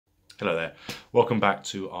Hello there. Welcome back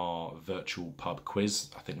to our virtual pub quiz.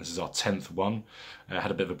 I think this is our 10th one. I had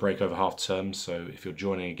a bit of a break over half term, so if you're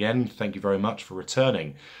joining again, thank you very much for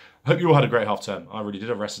returning. I hope you all had a great half term. I really did.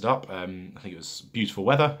 I rested up. I think it was beautiful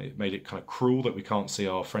weather. It made it kind of cruel that we can't see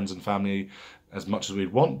our friends and family as much as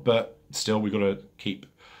we'd want, but still we've got to keep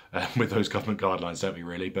with those government guidelines, don't we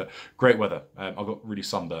really? But great weather. I got really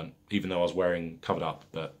sunburnt, even though I was wearing covered up,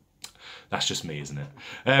 but that's just me, isn't it?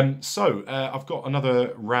 I've got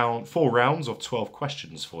another round, 4 rounds of 12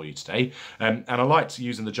 questions for you today. And I liked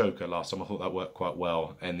using the Joker last time. I thought that worked quite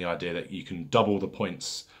well, and the idea that you can double the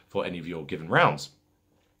points for any of your given rounds.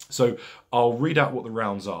 So I'll read out what the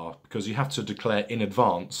rounds are, because you have to declare in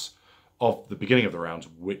advance of the beginning of the round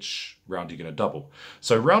which round you're going to double.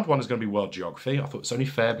 So round 1 is going to be world geography. I thought it's only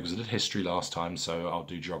fair because I did history last time, so I'll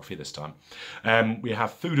do geography this time. We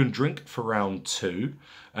have food and drink for round 2.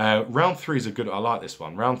 Round 3 is I like this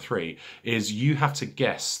one. Round 3 is you have to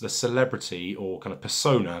guess the celebrity or kind of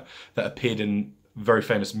persona that appeared in very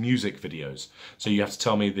famous music videos. So you have to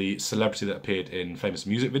tell me the celebrity that appeared in famous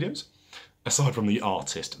music videos, aside from the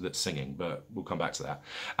artist that's singing, but we'll come back to that.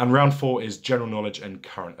 And round 4 is general knowledge and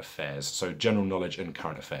current affairs. So general knowledge and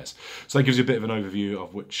current affairs. So that gives you a bit of an overview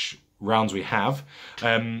of which rounds we have. So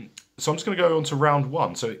I'm just going to go on to round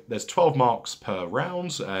 1. So there's 12 marks per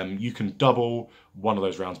round. You can double one of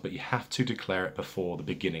those rounds, but you have to declare it before the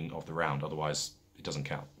beginning of the round, otherwise it doesn't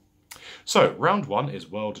count. So round 1 is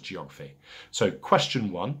world geography. So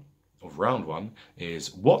question 1 of round 1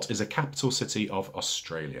 is, what is a capital city of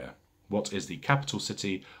Australia? What is the capital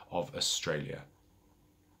city of Australia?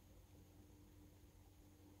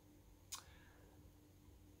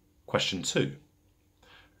 Question 2.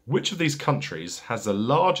 Which of these countries has the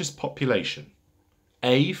largest population?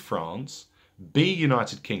 A, France, B,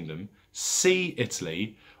 United Kingdom, C,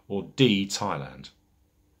 Italy, or D, Thailand?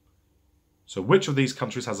 So which of these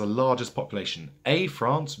countries has the largest population? A,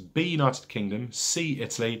 France, B, United Kingdom, C,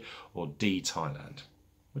 Italy, or D, Thailand?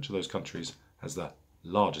 Which of those countries has the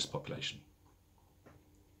largest population?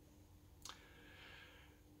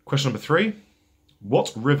 Question number 3.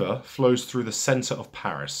 What river flows through the centre of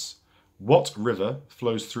Paris? What river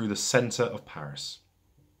flows through the centre of Paris?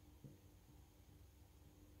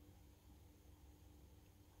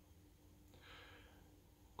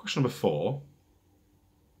 Question number 4.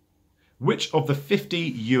 Which of the 50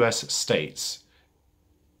 US states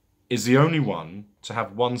is the only one to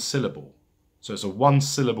have one syllable? So it's a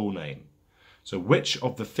one-syllable name. So which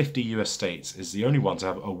of the 50 US states is the only one to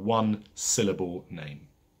have a one-syllable name?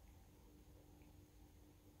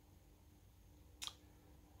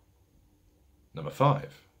 Number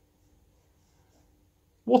 5.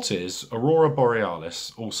 What is Aurora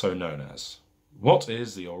Borealis also known as? What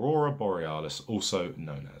is the Aurora Borealis also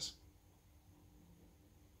known as?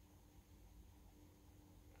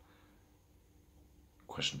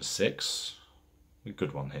 Question number 6. A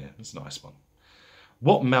good one here. It's a nice one.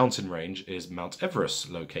 What mountain range is Mount Everest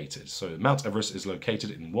located? So Mount Everest is located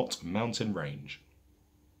in what mountain range?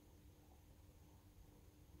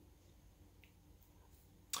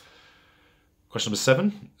 Question number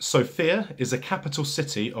 7. Sofia is a capital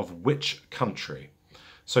city of which country?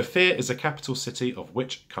 Sofia is a capital city of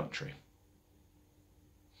which country?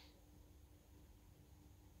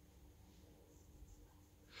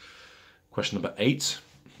 Question number 8.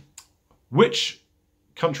 Which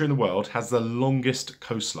country in the world has the longest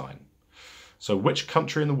coastline? So which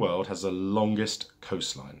country in the world has the longest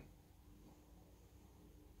coastline?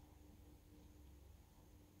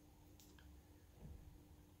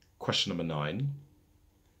 Question number 9.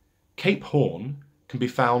 Cape Horn can be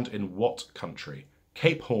found in what country?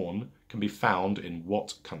 Cape Horn can be found in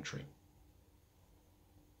what country?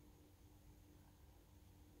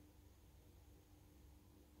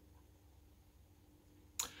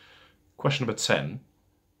 Question number 10.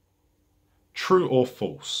 True or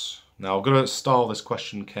false? Now, I'm going to style this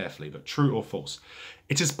question carefully, but true or false?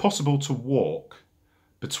 It is possible to walk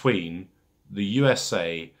between the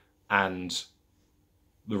USA and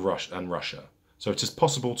Russia. So it is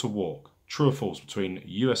possible to walk, true or false, between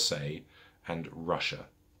USA and Russia.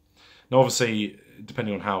 Now, obviously,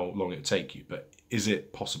 depending on how long it would take you, but is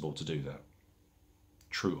it possible to do that?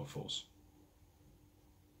 True or false?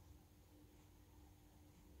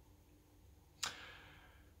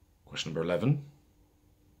 Question number 11.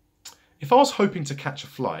 If I was hoping to catch a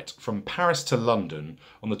flight from Paris to London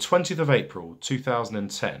on the 20th of April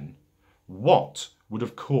 2010, what would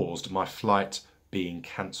have caused my flight being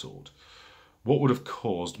cancelled? What would have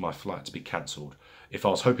caused my flight to be cancelled if I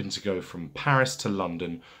was hoping to go from Paris to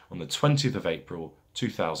London on the 20th of April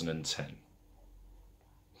 2010?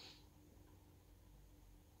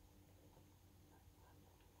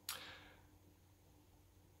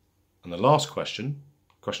 And the last question,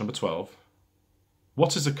 question number 12.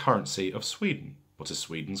 What is the currency of Sweden? What is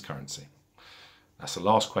Sweden's currency? That's the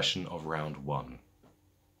last question of round 1.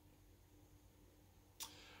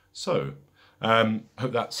 So,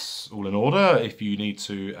 hope that's all in order. If you need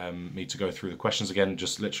to go through the questions again,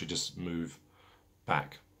 just literally just move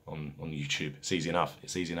back on YouTube. It's easy enough.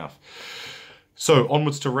 It's easy enough. So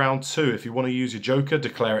onwards to round 2. If you want to use your joker,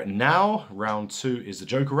 declare it now. Round 2 is the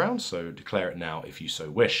joker round, so declare it now if you so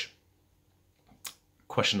wish.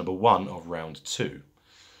 Question number 1 of round 2.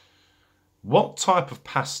 What type of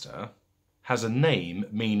pasta has a name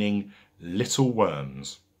meaning little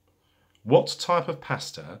worms? What type of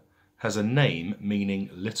pasta has a name meaning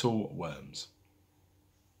little worms?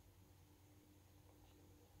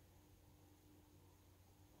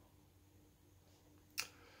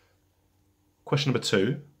 Question number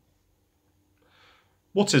 2.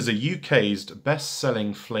 What is the UK's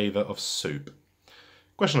best-selling flavour of soup?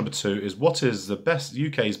 Question number 2 is what is the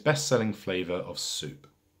UK's best-selling flavour of soup?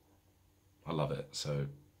 I love it, so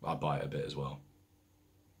I buy it a bit as well.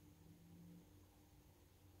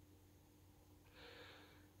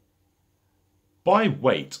 By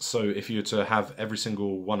weight, so if you were to have every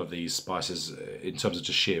single one of these spices in terms of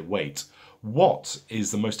just sheer weight, what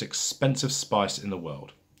is the most expensive spice in the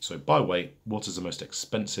world? So by weight, what is the most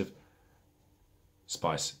expensive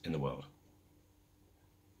spice in the world?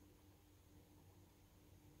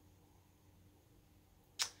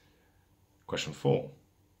 Question 4.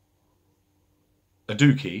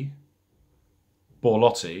 Aduki,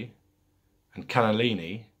 borlotti and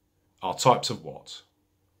cannellini are types of what?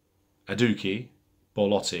 Aduki,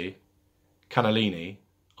 borlotti, cannellini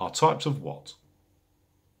are types of what?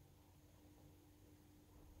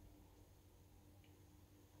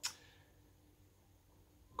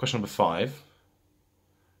 Question number 5.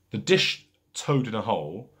 The dish toad in a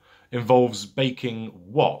hole involves baking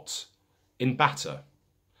what in batter?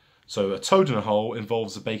 So a toad in a hole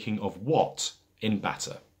involves the baking of what in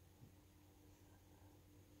batter?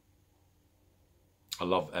 I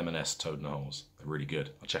love M&S toad in the holes. They're really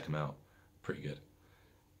good. I'll check them out. Pretty good.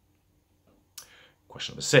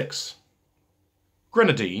 Question number 6.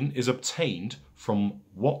 Grenadine is obtained from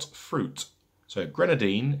what fruit? So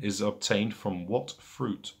grenadine is obtained from what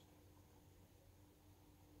fruit?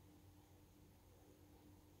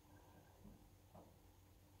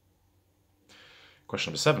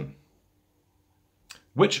 Question number 7.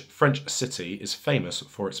 Which French city is famous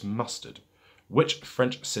for its mustard? Which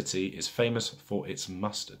French city is famous for its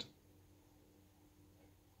mustard?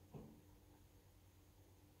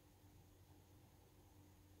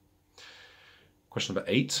 Question number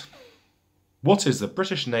 8. What is the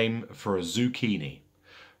British name for a zucchini?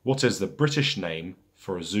 What is the British name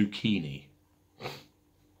for a zucchini?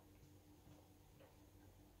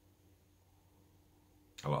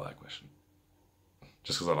 I like that question.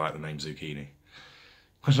 Just because I like the name zucchini.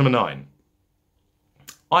 Question number 9.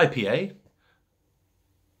 IPA.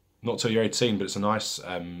 Not till you're 18, but it's a nice,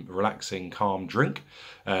 relaxing, calm drink.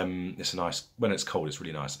 It's a nice, when it's cold, it's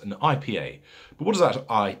really nice. An IPA. But what does that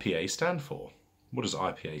IPA stand for? What does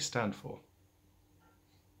IPA stand for?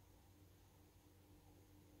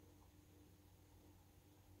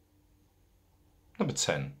 Number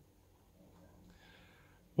 10.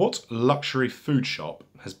 What luxury food shop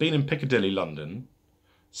has been in Piccadilly, London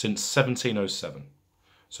since 1707?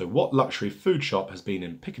 So what luxury food shop has been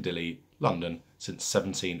in Piccadilly, London since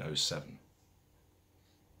 1707?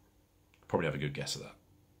 Probably have a good guess at that.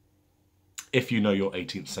 If you know your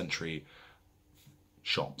 18th century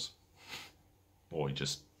shops. Or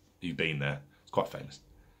you've been there. It's quite famous.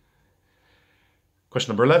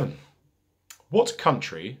 Question number 11. What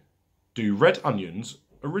country do red onions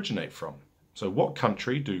originate from? So what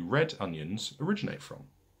country do red onions originate from?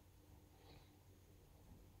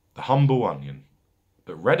 The humble onion.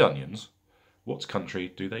 But red onions, what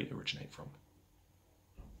country do they originate from?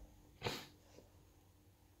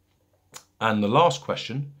 And the last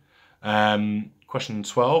question, question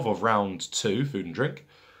 12 of round 2, food and drink.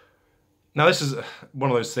 Now this is one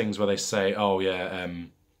of those things where they say, oh yeah,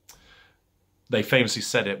 they famously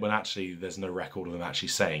said it when actually there's no record of them actually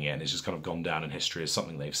saying it, and it's just kind of gone down in history as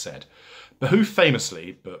something they've said. But who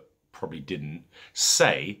famously, but probably didn't,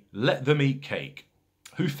 say, let them eat cake?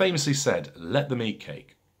 Who famously said, let them eat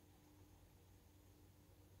cake?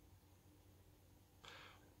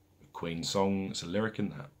 The Queen song, it's a lyric in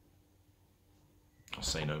that. I'll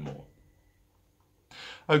say no more.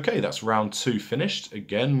 Okay, that's round 2 finished.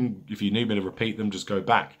 Again, if you need me to repeat them, just go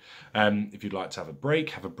back. If you'd like to have a break,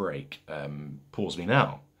 have a break. Pause me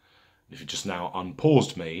now. If you just now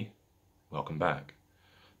unpaused me, welcome back.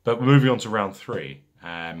 But we're moving on to round 3.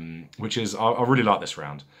 which is, I really like this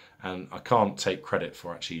round, and I can't take credit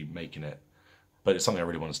for actually making it, but it's something I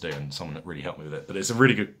really want to do, and someone that really helped me with it. But it's a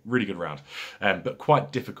really good round, but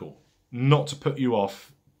quite difficult. Not to put you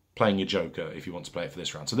off playing your Joker if you want to play it for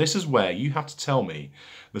this round. So this is where you have to tell me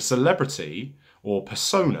the celebrity or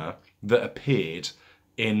persona that appeared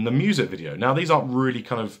in the music video. Now these aren't really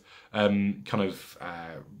kind of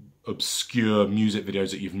obscure music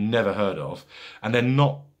videos that you've never heard of, and they're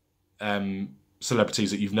not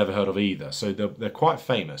celebrities that you've never heard of either. So they're quite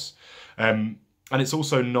famous. And it's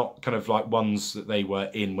also not kind of like ones that they were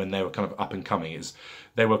in when they were kind of up and coming.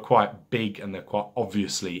 They were quite big and they're quite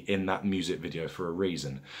obviously in that music video for a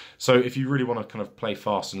reason. So if you really want to kind of play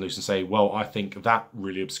fast and loose and say, well, I think that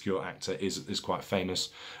really obscure actor is quite famous,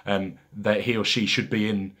 that he or she should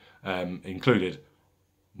be included,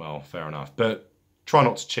 well, fair enough. But try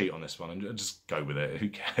not to cheat on this one and just go with it. Who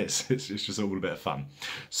cares? It's just all a bit of fun.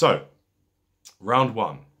 So round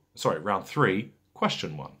 3,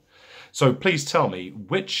 question 1. So please tell me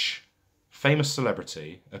which famous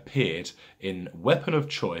celebrity appeared in Weapon of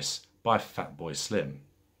Choice by Fatboy Slim.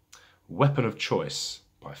 Weapon of Choice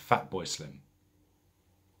by Fatboy Slim.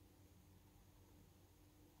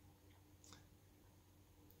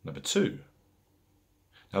 Number 2.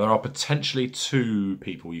 Now there are potentially 2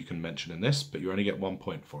 people you can mention in this, but you only get 1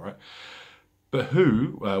 point for it. But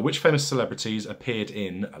which famous celebrities appeared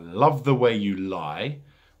in Love the Way You Lie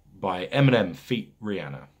by Eminem feat.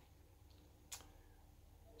 Rihanna?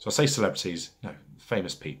 So I say celebrities, no,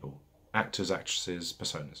 famous people, actors, actresses,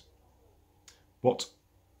 personas. What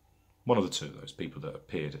one of the 2 of those people that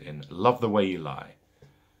appeared in Love the Way You Lie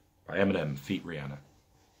by Eminem feat. Rihanna?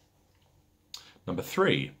 Number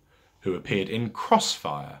 3, who appeared in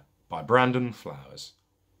Crossfire by Brandon Flowers?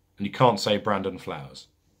 And you can't say Brandon Flowers.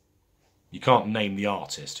 You can't name the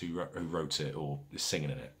artist who wrote it or is singing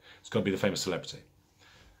in it. It's got to be the famous celebrity.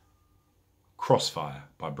 Crossfire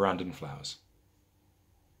by Brandon Flowers.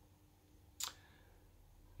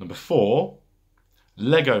 Number 4,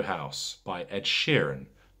 Lego House by Ed Sheeran.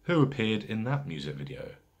 Who appeared in that music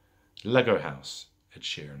video? Lego House, Ed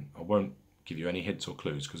Sheeran. I won't give you any hints or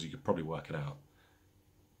clues because you could probably work it out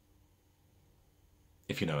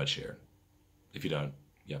if you know Ed Sheeran. If you don't,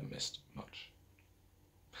 you haven't missed much.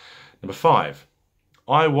 Number 5,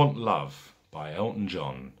 I Want Love by Elton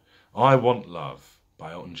John. I Want Love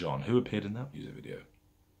by Elton John. Who appeared in that music video?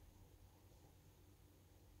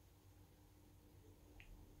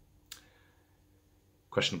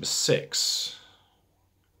 Question number 6.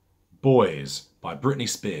 Boys by Britney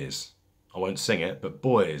Spears. I won't sing it, but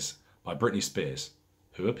Boys by Britney Spears.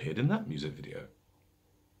 Who appeared in that music video?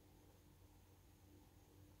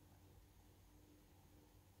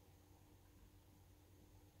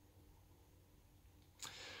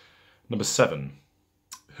 Number 7.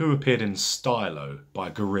 Who appeared in Stylo by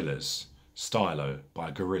Gorillaz? Stylo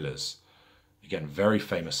by Gorillaz. Again, very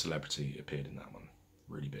famous celebrity appeared in that one.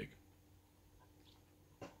 Really big.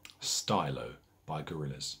 Stylo by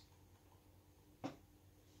Gorillaz.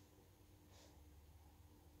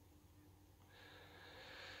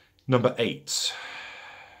 Number 8.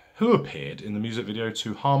 Who appeared in the music video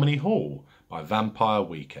to Harmony Hall by Vampire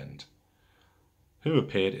Weekend? Who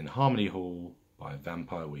appeared in Harmony Hall by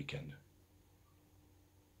Vampire Weekend?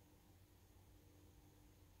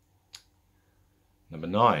 Number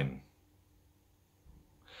 9.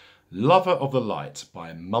 Lover of the Light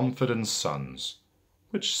by Mumford & Sons.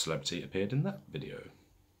 Which celebrity appeared in that video?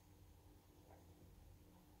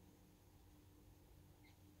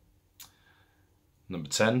 Number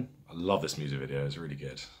 10. I love this music video, it's really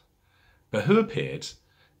good. But who appeared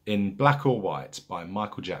in Black or White by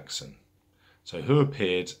Michael Jackson? So who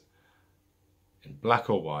appeared in Black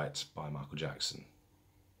or White by Michael Jackson?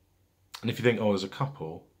 And if you think, oh, there's a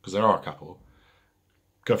couple, because there are a couple,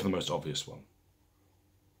 go for the most obvious one.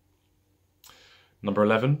 Number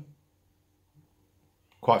 11.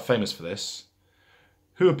 Quite famous for this.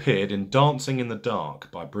 Who appeared in Dancing in the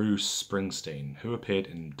Dark by Bruce Springsteen? Who appeared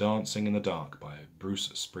in Dancing in the Dark by Bruce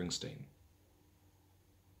Springsteen?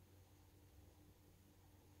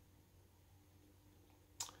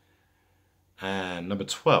 And number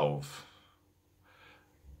 12.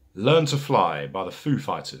 Learn to Fly by the Foo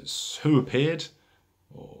Fighters. Who appeared,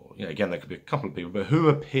 or again there could be a couple of people, but who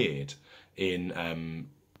appeared in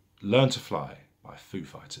Learn to Fly by Foo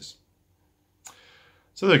Fighters?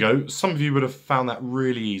 So there you go. Some of you would have found that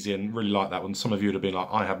really easy and really liked that one. Some of you would have been like,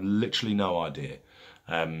 I have literally no idea.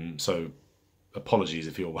 So apologies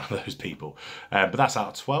if you're one of those people. But that's out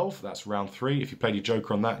of 12. That's round 3. If you played your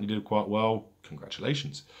Joker on that and you did quite well,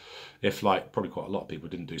 congratulations. If, like, probably quite a lot of people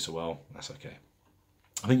didn't do so well, that's okay.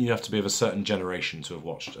 I think you have to be of a certain generation to have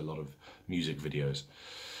watched a lot of music videos.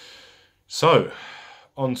 So,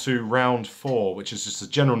 on to round 4, which is just a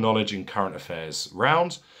general knowledge in current affairs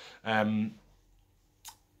round.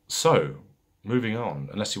 So, moving on,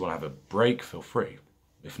 unless you want to have a break, feel free.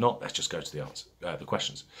 If not, let's just go to the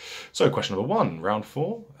questions. So, question number 1, round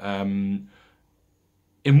 4.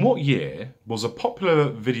 In what year was a popular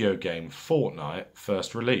video game Fortnite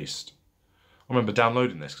first released? I remember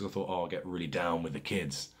downloading this because I thought, oh, I'll get really down with the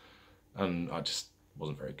kids. And I just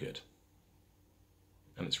wasn't very good.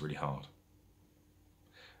 And it's really hard.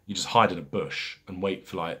 You just hide in a bush and wait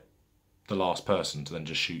for like the last person to then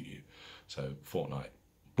just shoot you. So Fortnite.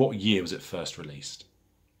 What year was it first released?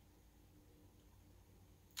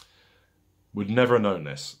 Would never have known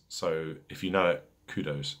this, so if you know it,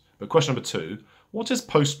 kudos. But question number 2, what is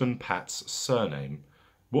Postman Pat's surname?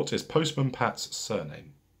 What is Postman Pat's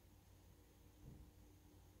surname?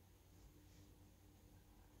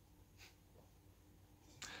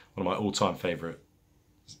 One of my all-time favourite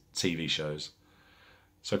TV shows.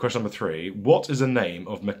 So question number 3, what is the name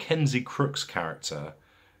of Mackenzie Crook's character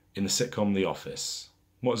in the sitcom The Office?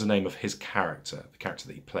 What is the name of his character, the character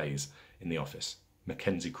that he plays in The Office?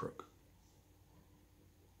 Mackenzie Crook.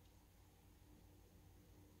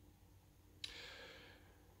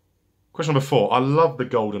 Question number 4, I love the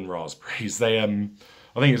Golden Raspberries. They, I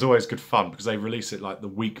think it's always good fun because they release it like the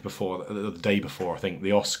week before, the day before, I think, the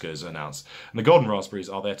Oscars are announced. And the Golden Raspberries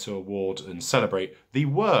are there to award and celebrate the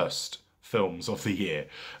worst films of the year.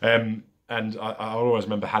 And I always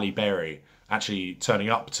remember Halle Berry actually turning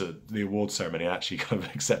up to the award ceremony and actually kind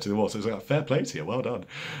of accepting the award. So it was like, fair play to you, well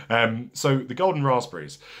done. So the Golden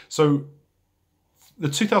Raspberries. So the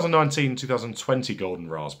 2019-2020 Golden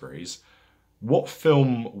Raspberries, what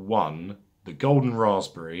film won the Golden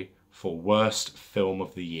Raspberry for worst film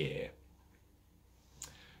of the year?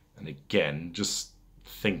 And again, just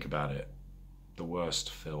think about it. The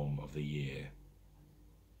worst film of the year.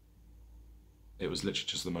 It was literally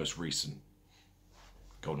just the most recent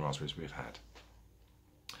Golden Raspberries we've had.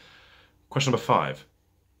 Question number 5.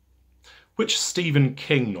 Which Stephen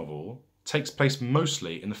King novel takes place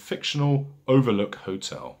mostly in the fictional Overlook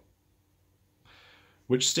Hotel?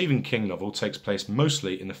 Which Stephen King novel takes place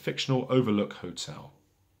mostly in the fictional Overlook Hotel?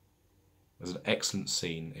 There's an excellent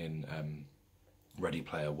scene in Ready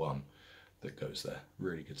Player One that goes there.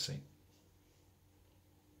 Really good scene.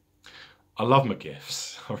 I love my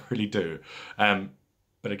GIFs, I really do.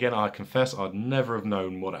 But again, I confess I'd never have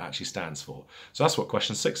known what it actually stands for. So that's what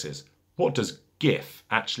question 6 is. What does GIF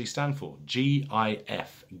actually stand for?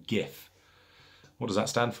 G-I-F, GIF. What does that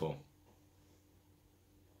stand for?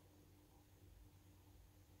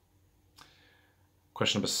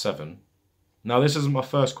 Question number 7. Now, this isn't my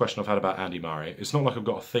first question I've had about Andy Murray. It's not like I've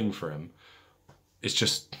got a thing for him.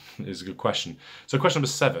 It's a good question. So question number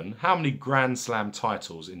 7, how many Grand Slam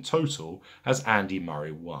titles in total has Andy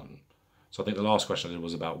Murray won? So I think the last question I did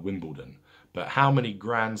was about Wimbledon. But how many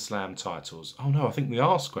Grand Slam titles? Oh no, I think the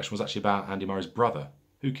last question was actually about Andy Murray's brother.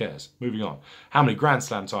 Who cares? Moving on. How many Grand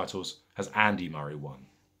Slam titles has Andy Murray won?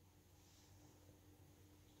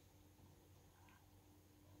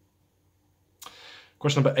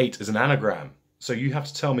 Question number 8 is an anagram. So you have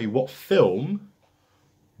to tell me what film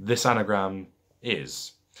this anagram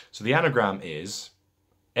is. So the anagram is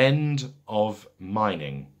end of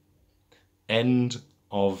mining. End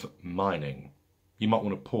of mining. You might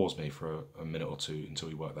want to pause me for a minute or two until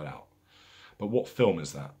we work that out. But what film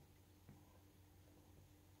is that?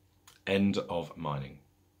 End of mining.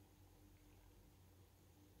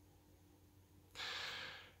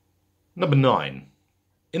 Number 9.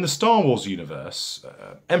 In the Star Wars universe,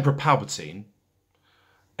 Emperor Palpatine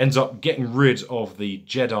ends up getting rid of the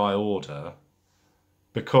Jedi Order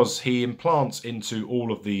because he implants into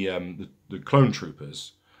all of the clone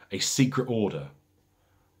troopers a secret order.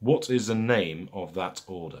 What is the name of that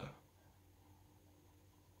order?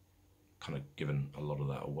 Kind of given a lot of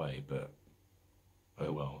that away, but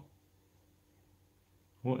oh well.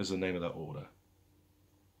 What is the name of that order?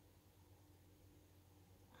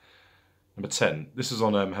 Number 10. This is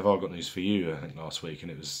on Have I Got News For You, I think, last week,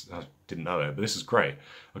 and I didn't know it, but this is great.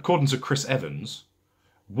 According to Chris Evans,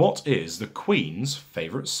 what is the Queen's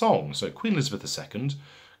favourite song? So Queen Elizabeth II,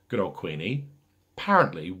 good old Queenie.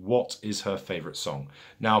 Apparently, what is her favourite song?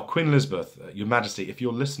 Now, Queen Elizabeth, Your Majesty, if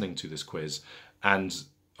you're listening to this quiz and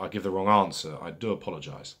I give the wrong answer, I do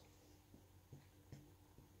apologise.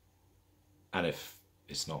 And if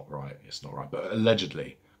it's not right, it's not right. But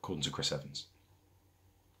allegedly, according to Chris Evans.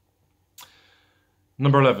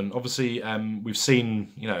 Number 11, obviously, we've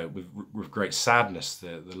seen, with great sadness,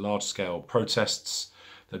 the large-scale protests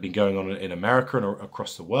that have been going on in America and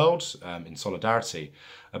across the world in solidarity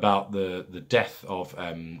about the death of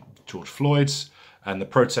George Floyd and the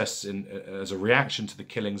protests as a reaction to the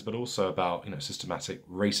killings, but also about systematic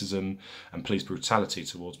racism and police brutality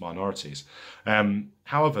towards minorities.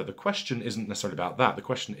 However, the question isn't necessarily about that. The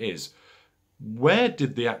question is, where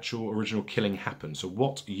did the actual original killing happen? So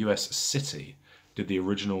what US city did the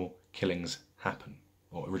original killings happen?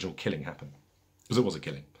 Or original killing happen? Because it was a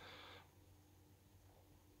killing.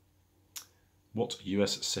 What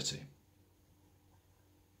US city?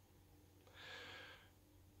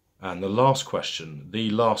 And the last question.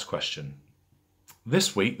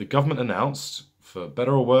 This week, the government announced, for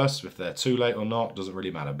better or worse, if they're too late or not, doesn't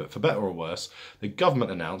really matter, but for better or worse, the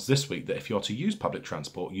government announced this week that if you are to use public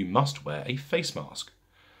transport, you must wear a face mask.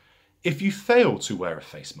 If you fail to wear a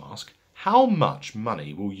face mask, how much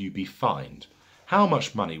money will you be fined? How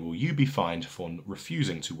much money will you be fined for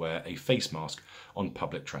refusing to wear a face mask on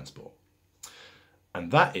public transport? And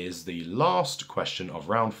that is the last question of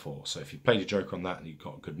round 4. So if you played your joker on that and you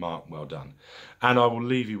got a good mark, well done. And I will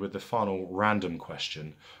leave you with the final random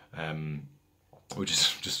question, which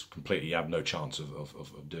is just completely, you have no chance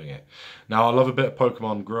of doing it. Now, I love a bit of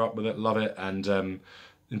Pokemon, grew up with it, love it. And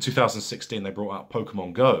in 2016, they brought out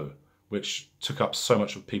Pokemon Go, which took up so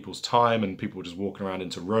much of people's time and people were just walking around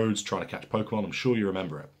into roads trying to catch Pokemon. I'm sure you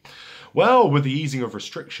remember it. Well, with the easing of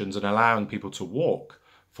restrictions and allowing people to walk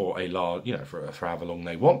for a large, for however long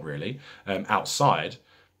they want really, outside,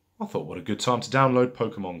 I thought what a good time to download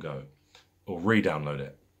Pokemon Go, or re-download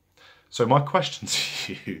it. So my question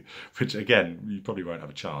to you, which again, you probably won't have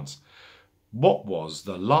a chance, what was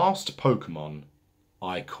the last Pokemon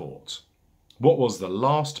I caught? What was the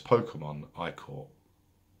last Pokemon I caught?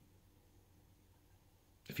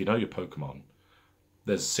 If you know your Pokemon,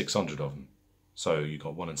 there's 600 of them. So you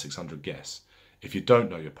got 1 in 600 guess. If you don't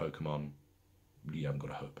know your Pokemon, you haven't got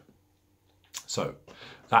a hope. So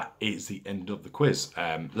that is the end of the quiz.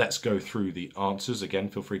 Let's go through the answers. Again,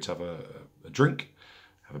 feel free to have a drink,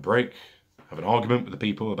 have a break, have an argument with the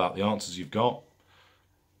people about the answers you've got.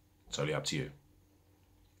 Totally up to you.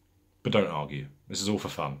 But don't argue. This is all for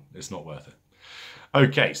fun. It's not worth it.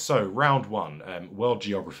 Okay, so round 1, world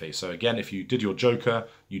geography. So again, if you did your joker,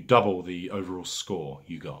 you double the overall score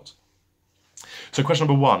you got. So question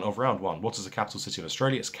number 1 of round 1, what is the capital city of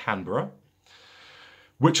Australia? It's Canberra.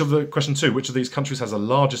 Question 2, which of these countries has the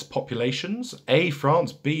largest populations? A,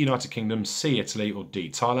 France, B, United Kingdom, C, Italy, or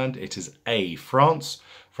D, Thailand? It is A, France.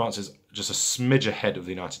 France is just a smidge ahead of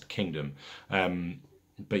the United Kingdom.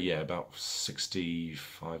 But yeah, about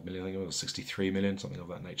 65 million, I think it was 63 million, something of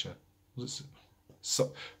that nature.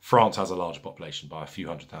 So France has a larger population by a few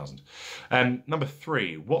 100,000. Number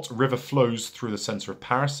 3, what river flows through the centre of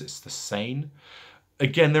Paris? It's the Seine.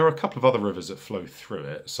 Again, there are a couple of other rivers that flow through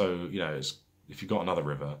it. So, if you've got another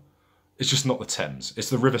river, it's just not the Thames. It's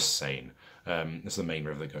the River Seine. It's the main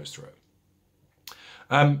river that goes through it.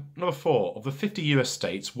 Number 4, of the 50 US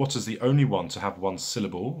states, what is the only one to have 1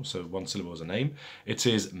 syllable? So 1 syllable as a name. It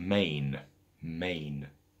is Maine. Maine.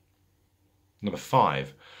 Number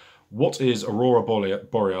 5, what is Aurora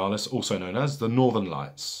Borealis, also known as? The Northern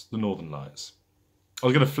Lights. The Northern Lights. I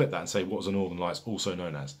was going to flip that and say, what is the Northern Lights also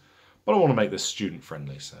known as? But I want to make this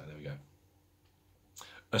student-friendly, so there we go.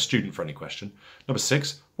 A student-friendly question. Number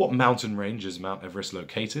 6, what mountain range is Mount Everest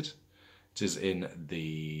located? It is in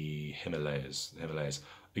the Himalayas.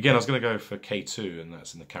 Again, I was going to go for K2, and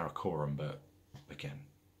that's in the Karakoram, but again,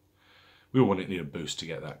 we all need a boost to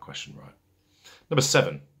get that question right. Number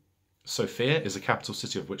 7, Sofia is the capital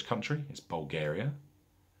city of which country? It's Bulgaria.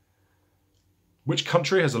 Which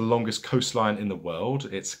country has the longest coastline in the world?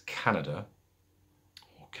 It's Canada,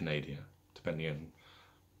 or Canada, depending on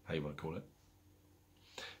how you want to call it.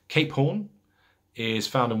 Cape Horn is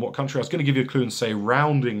found in what country? I was going to give you a clue and say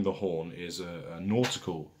rounding the horn is a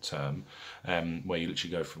nautical term where you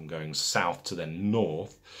literally go from going south to then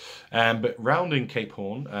north. But rounding Cape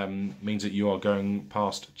Horn means that you are going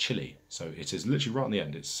past Chile. So it is literally right on the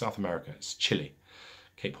end. It's South America. It's Chile.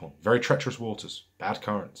 Cape Horn. Very treacherous waters. Bad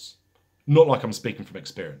currents. Not like I'm speaking from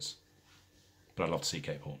experience. But I'd love to see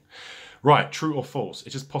Cape Horn. Right, true or false?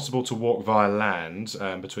 It is possible to walk via land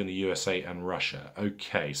between the USA and Russia.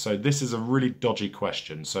 Okay, so this is a really dodgy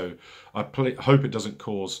question, so I hope it doesn't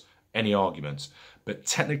cause any arguments. But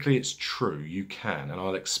technically it's true, you can, and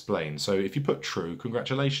I'll explain. So if you put true,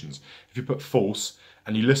 congratulations. If you put false,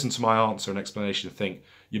 and you listen to my answer and explanation and think,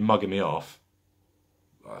 you're mugging me off,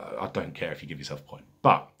 I don't care if you give yourself a point.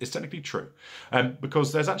 But it's technically true,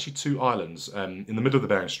 because there's actually 2 islands in the middle of the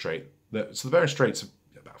Bering Strait. So the Bering Strait's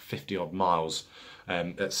about 50 odd miles.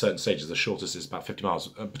 At certain stages, the shortest is about 50 miles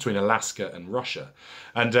between Alaska and Russia.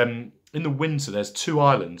 And in the winter, there's 2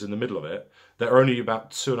 islands in the middle of it that are only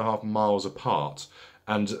about 2.5 miles apart.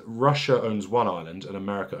 And Russia owns one island and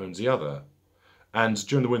America owns the other. And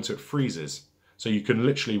during the winter, it freezes. So you can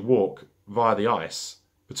literally walk via the ice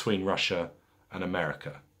between Russia and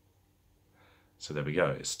America. So there we go,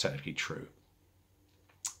 it's technically true.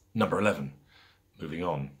 Number 11, moving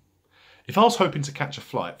on. If I was hoping to catch a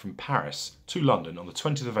flight from Paris to London on the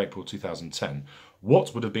 20th of April 2010,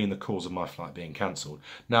 what would have been the cause of my flight being cancelled?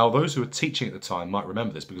 Now, those who were teaching at the time might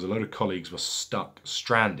remember this because a load of colleagues were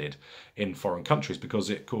stranded in foreign countries because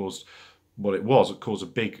it caused what it was. It caused a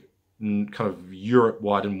big kind of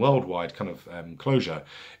Europe-wide and worldwide kind of closure.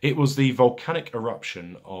 It was the volcanic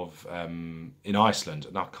eruption of in Iceland.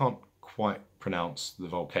 Now, I can't quite pronounce the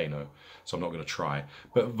volcano, so I'm not going to try.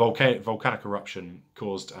 But volcanic eruption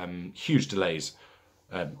caused huge delays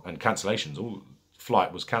and cancellations. All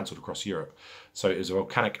flight was cancelled across Europe. So it was a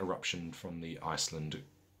volcanic eruption from the Iceland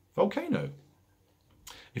volcano.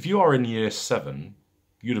 If you are in year 7,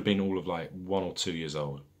 you'd have been all of like 1 or 2 years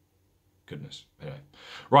old. Goodness. Anyway.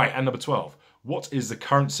 Right, and number 12. What is the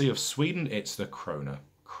currency of Sweden? It's the krona.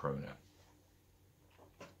 Krona.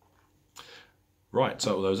 Right,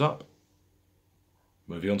 total those up.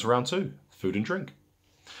 Moving on to round 2. Food and drink.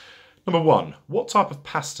 Number 1. What type of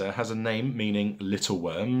pasta has a name meaning little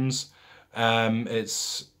worms?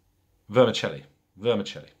 It's vermicelli.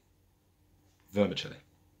 Vermicelli. Vermicelli.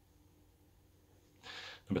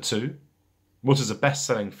 Number 2. What is the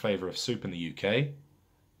best-selling flavour of soup in the UK?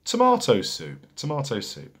 Tomato soup. Tomato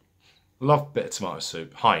soup. Love a bit of tomato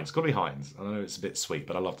soup. Heinz. Got to be Heinz. I know it's a bit sweet,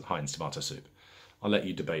 but I love Heinz tomato soup. I'll let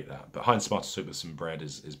you debate that. But Heinz tomato soup with some bread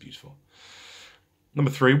is beautiful. Number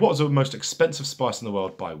 3. What is the most expensive spice in the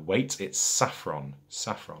world by weight? It's saffron.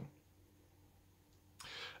 Saffron.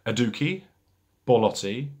 Aduki,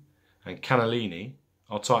 borlotti, and cannellini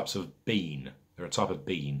are types of bean. They're a type of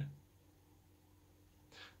bean.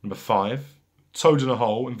 Number 5. Toad in a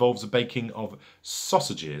hole involves the baking of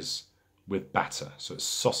sausages with batter. So it's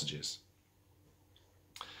sausages.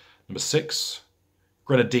 Number 6.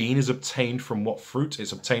 Grenadine is obtained from what fruit?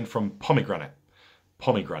 It's obtained from pomegranate.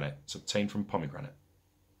 Pomegranate. It's obtained from pomegranate.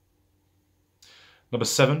 Number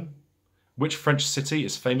 7. Which French city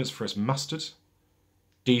is famous for its mustard?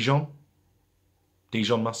 Dijon.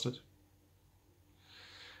 Dijon mustard.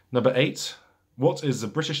 Number 8. What is the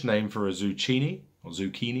British name for a zucchini or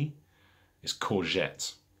zucchini? It's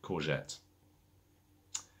courgette. Courgette.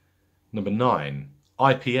 Number 9.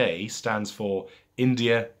 IPA stands for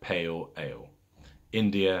India Pale Ale.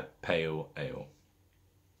 India Pale Ale.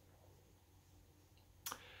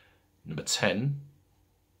 Number 10.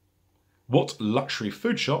 What luxury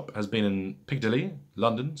food shop has been in Piccadilly,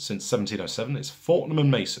 London, since 1707? It's Fortnum and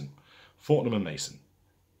Mason. Fortnum and Mason.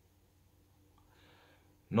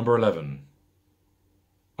 Number 11.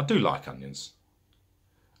 I do like onions.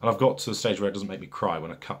 And I've got to the stage where it doesn't make me cry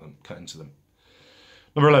when I cut into them.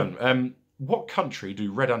 Number 11. What country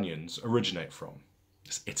do red onions originate from?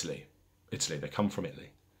 It's Italy. Italy. They come from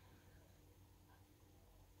Italy.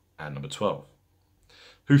 And number 12.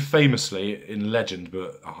 Who famously, in legend,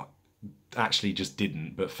 but actually just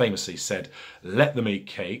didn't, but famously said, "Let them eat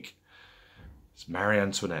cake." It's Marie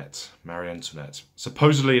Antoinette. Marie Antoinette.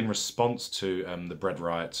 Supposedly in response to the bread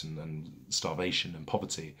riots and starvation and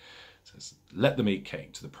poverty. It says, "Let them eat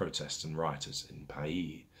cake" to the protests and rioters in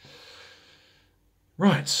Paris.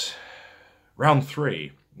 Right. Round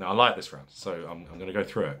 3. Now, I like this round, so I'm going to go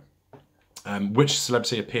through it. Which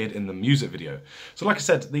celebrity appeared in the music video? So like I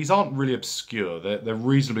said, these aren't really obscure. They're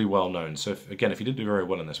reasonably well known. So if you didn't do very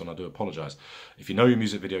well in this one, I do apologise. If you know your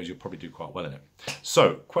music videos, you'll probably do quite well in it.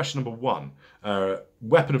 So question number 1.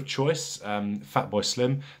 Weapon of choice, Fatboy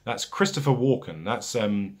Slim. That's Christopher Walken. That's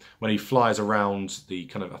when he flies around the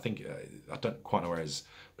kind of, I don't quite know where he is,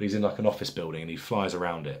 but he's in like an office building and he flies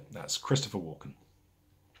around it. That's Christopher Walken.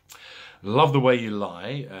 Love the Way You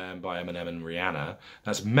Lie by Eminem and Rihanna.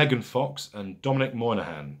 That's Megan Fox and Dominic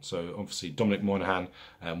Monaghan. So obviously Dominic Monaghan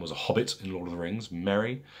was a hobbit in Lord of the Rings,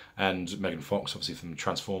 Merry, and Megan Fox obviously from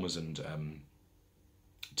Transformers and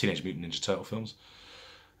Teenage Mutant Ninja Turtle films.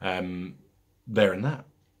 They're in that.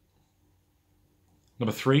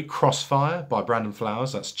 Number 3, Crossfire by Brandon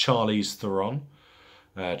Flowers. That's Charlize Theron.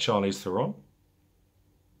 Charlize Theron.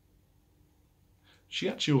 She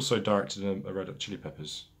actually also directed a Red Hot Chili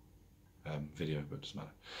Peppers video, but it doesn't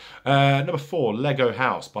matter. Number 4, Lego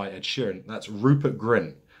House by Ed Sheeran. That's Rupert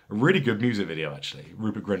Grint. A really good music video, actually.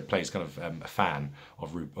 Rupert Grint plays kind of a fan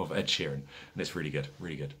of Ed Sheeran, and it's really good,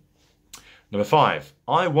 really good. Number 5,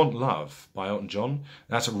 I Want Love by Elton John.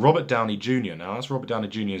 That's Robert Downey Jr. Now, that's Robert Downey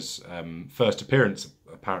Jr.'s first appearance,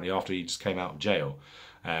 apparently, after he just came out of jail.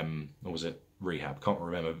 Or was it rehab? Can't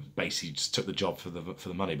remember. Basically, he just took the job for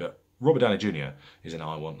the money. But Robert Downey Jr. is in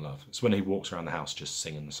I Want Love. It's when he walks around the house just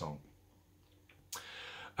singing the song.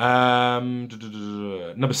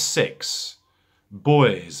 Number 6,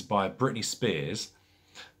 Boys by Britney Spears.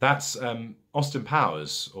 That's Austin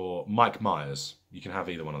Powers or Mike Myers. You can have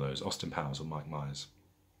either one of those, Austin Powers or Mike Myers.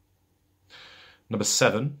 Number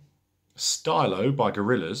 7, Stylo by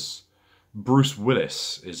Gorillaz. Bruce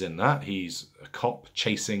Willis is in that. He's a cop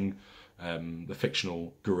chasing the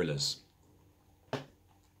fictional Gorillaz.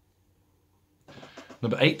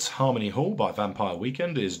 Number 8, Harmony Hall by Vampire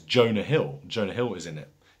Weekend is Jonah Hill. Jonah Hill is in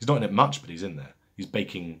it. He's not in it much, but he's in there. He's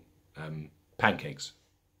baking pancakes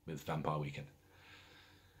with Vampire Weekend.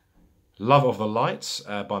 Love of the Light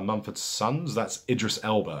by Mumford Sons. That's Idris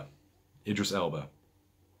Elba. Idris Elba.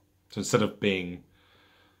 So instead of being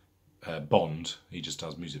Bond, he just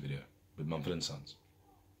does music video with Mumford & Sons.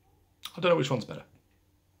 I don't know which one's better.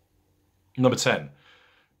 Number 10,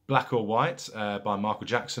 Black or White by Michael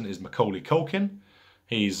Jackson is Macaulay Culkin.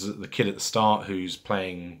 He's the kid at the start who's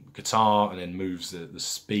playing guitar and then moves the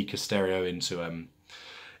speaker stereo into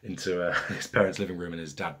his parents' living room, and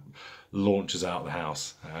his dad launches out of the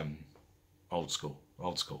house. Old school.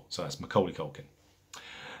 So that's Macaulay Culkin.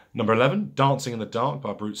 Number 11, Dancing in the Dark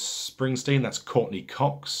by Bruce Springsteen. That's Courtney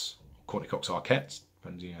Cox. Courtney Cox Arquette,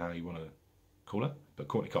 depending on how you want to call her. But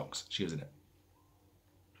Courtney Cox, she is in it.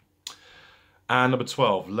 And number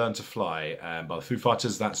 12, Learn to Fly by the Foo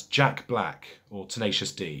Fighters. That's Jack Black or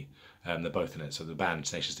Tenacious D. They're both in it, so the band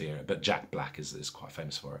Tenacious D, but Jack Black is quite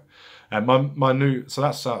famous for it. So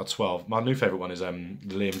that's out of 12. My new favourite one is the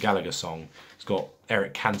Liam Gallagher song. It's got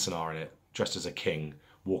Eric Cantona in it, dressed as a king,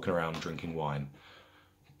 walking around drinking wine.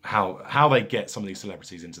 How they get some of these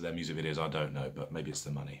celebrities into their music videos, I don't know, but maybe it's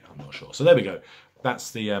the money, I'm not sure. So there we go.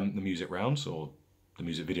 That's the music round, or the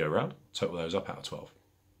music video round. Total those up out of 12.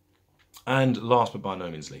 And last but by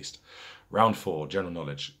no means least, round 4, general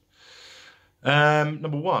knowledge.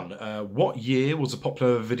 Number 1, what year was the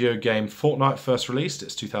popular video game Fortnite first released?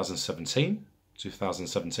 It's 2017.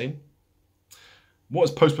 2017. What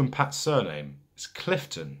is Postman Pat's surname? It's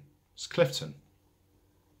Clifton. It's Clifton.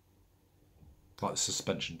 Like the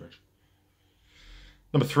suspension bridge.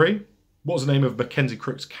 Number 3, what was the name of Mackenzie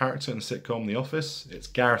Crook's character in the sitcom The Office? It's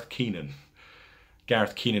Gareth Keenan.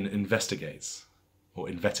 Gareth Keenan investigates. Or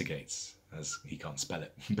investigates, as he can't spell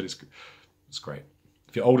it, but it's great.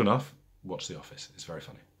 If you're old enough, watch The Office. It's very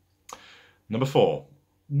funny. Number 4,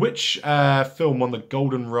 which film won the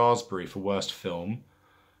Golden Raspberry for worst film?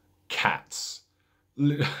 Cats.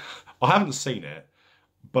 I haven't seen it,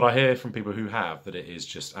 but I hear from people who have that it is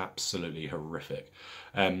just absolutely horrific.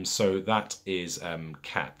 So that is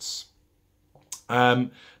Cats.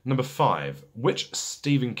 Number 5, which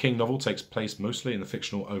Stephen King novel takes place mostly in the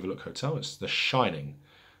fictional Overlook Hotel? It's The Shining.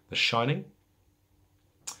 The Shining.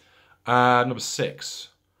 Number 6,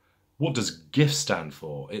 what does GIF stand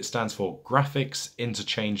for? It stands for Graphics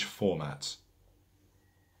Interchange Format.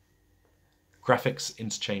 Graphics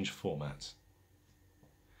Interchange Format.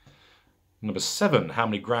 Number 7, how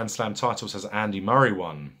many Grand Slam titles has Andy Murray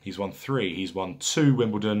won? He's won 3. He's won 2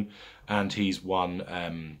 Wimbledon, and he's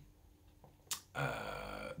won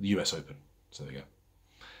the US Open. So there you go.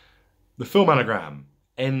 The film anagram,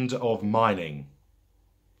 End of Mining.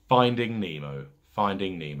 Finding Nemo.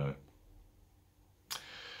 Finding Nemo.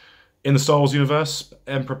 In the Star Wars universe,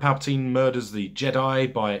 Emperor Palpatine murders the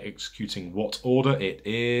Jedi by executing what order? It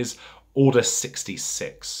is Order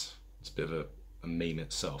 66. It's a bit of a meme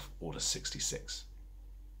itself, Order 66.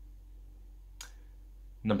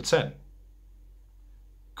 Number 10.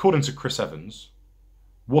 According to Chris Evans,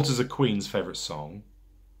 what is a Queen's favourite song?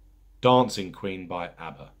 Dancing Queen by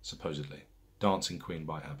ABBA, supposedly. Dancing Queen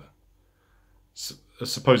by ABBA.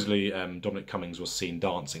 Supposedly, Dominic Cummings was seen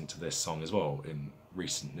dancing to this song as well in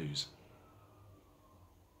recent news.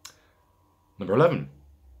 Number 11.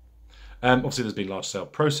 Obviously, there's been large-scale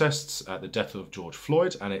protests at the death of George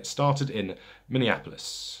Floyd, and it started in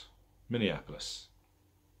Minneapolis. Minneapolis.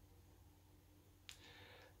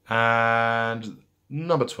 And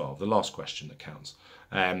number 12, the last question that counts.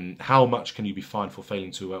 How much can you be fined for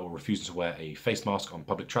failing to wear or refusing to wear a face mask on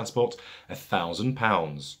public transport?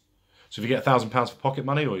 £1,000. So if you get £1,000 for pocket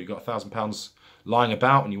money, or you've got £1,000 lying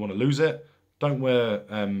about and you want to lose it, don't wear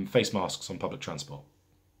face masks on public transport.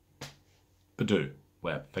 But do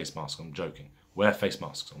wear face masks. I'm joking. Wear face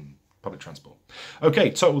masks on public transport.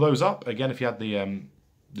 Okay, total those up. Again, if you had the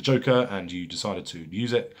Joker and you decided to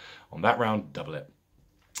use it on that round, double it,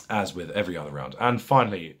 as with every other round. And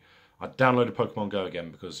finally, I downloaded Pokemon Go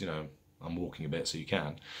again because, you know, I'm walking a bit, so you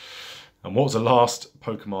can. And what was the last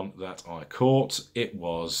Pokemon that I caught? It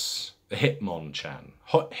was a Hitmonchan.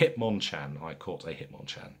 Hitmonchan. I caught a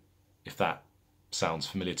Hitmonchan. If that sounds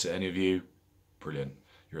familiar to any of you, brilliant.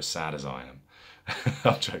 You're as sad as I am.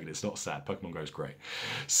 I'm joking, it's not sad. Pokemon Go is great.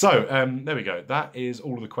 So, there we go. That is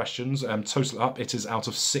all of the questions. Total up, it is out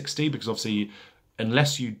of 60, because obviously,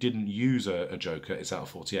 unless you didn't use a Joker, it's out of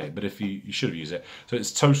 48. But if you should have used it. So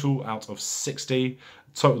it's total out of 60.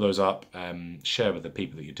 Total those up, share with the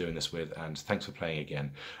people that you're doing this with, and thanks for playing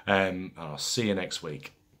again. And I'll see you next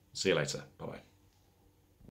week. See you later. Bye-bye.